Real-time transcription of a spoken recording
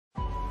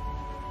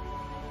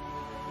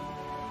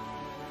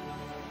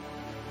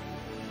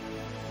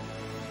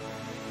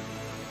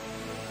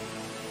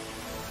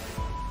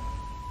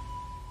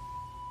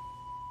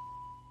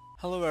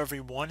Hello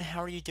everyone,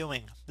 how are you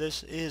doing?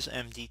 This is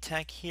MD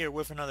Tech here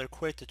with another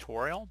quick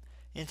tutorial.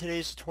 In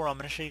today's tutorial I'm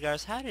going to show you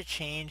guys how to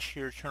change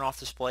your turn off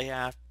display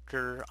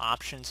after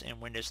options in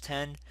Windows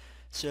 10.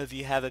 So if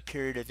you have a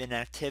period of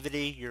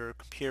inactivity, your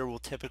computer will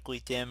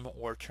typically dim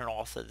or turn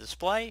off the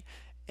display.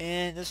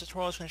 And this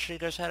tutorial is going to show you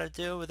guys how to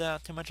do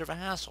without too much of a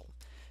hassle.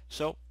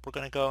 So we're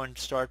going to go and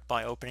start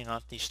by opening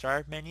up the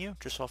start menu.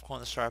 Just off clicking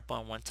the start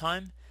button one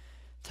time.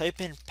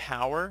 Type in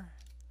power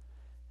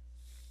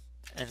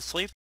and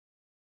sleep.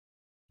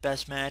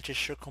 Best matches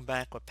should come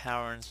back with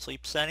power and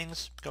sleep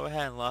settings. Go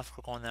ahead and left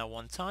click on that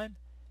one time.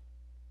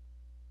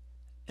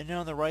 And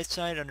now on the right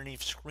side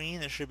underneath screen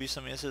there should be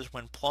something that says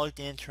when plugged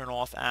in turn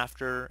off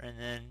after, and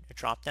then a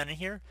drop down in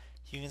here.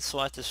 You can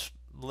select as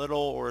little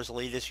or as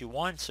late as you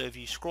want. So if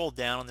you scroll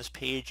down on this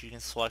page you can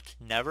select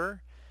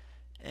never.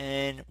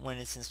 And when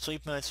it's in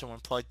sleep mode, so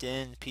when plugged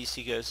in, the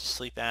PC goes to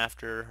sleep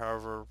after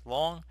however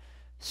long.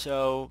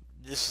 So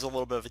this is a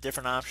little bit of a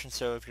different option.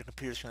 So if your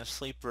computer's going to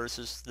sleep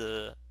versus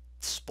the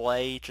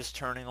display just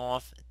turning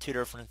off, two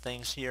different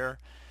things here.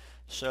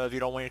 So if you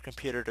don't want your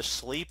computer to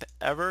sleep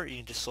ever, you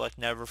can just select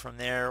never from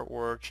there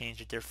or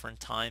change a different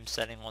time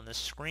setting on this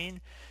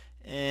screen.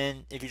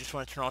 And if you just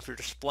want to turn off your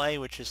display,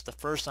 which is the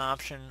first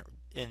option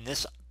in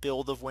this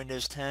build of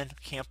Windows 10,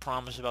 can't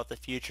promise about the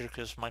future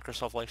because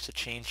Microsoft likes to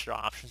change their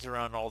options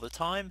around all the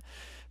time.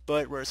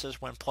 But where it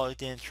says when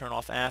plugged in, turn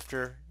off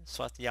after,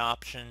 select the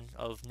option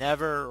of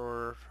never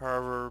or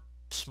however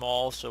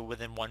small, so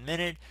within 1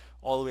 minute,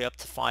 all the way up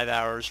to 5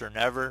 hours or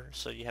never.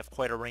 So you have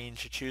quite a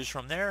range to choose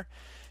from there.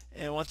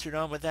 And once you're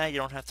done with that, you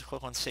don't have to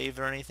click on save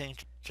or anything.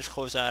 Just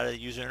close out of the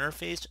user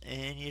interface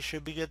and you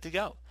should be good to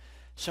go.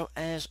 So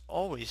as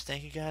always,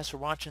 thank you guys for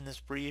watching this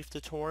brief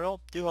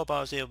tutorial. Do hope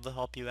I was able to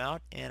help you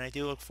out, and I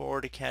do look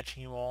forward to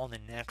catching you all in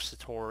the next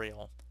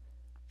tutorial.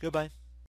 Goodbye.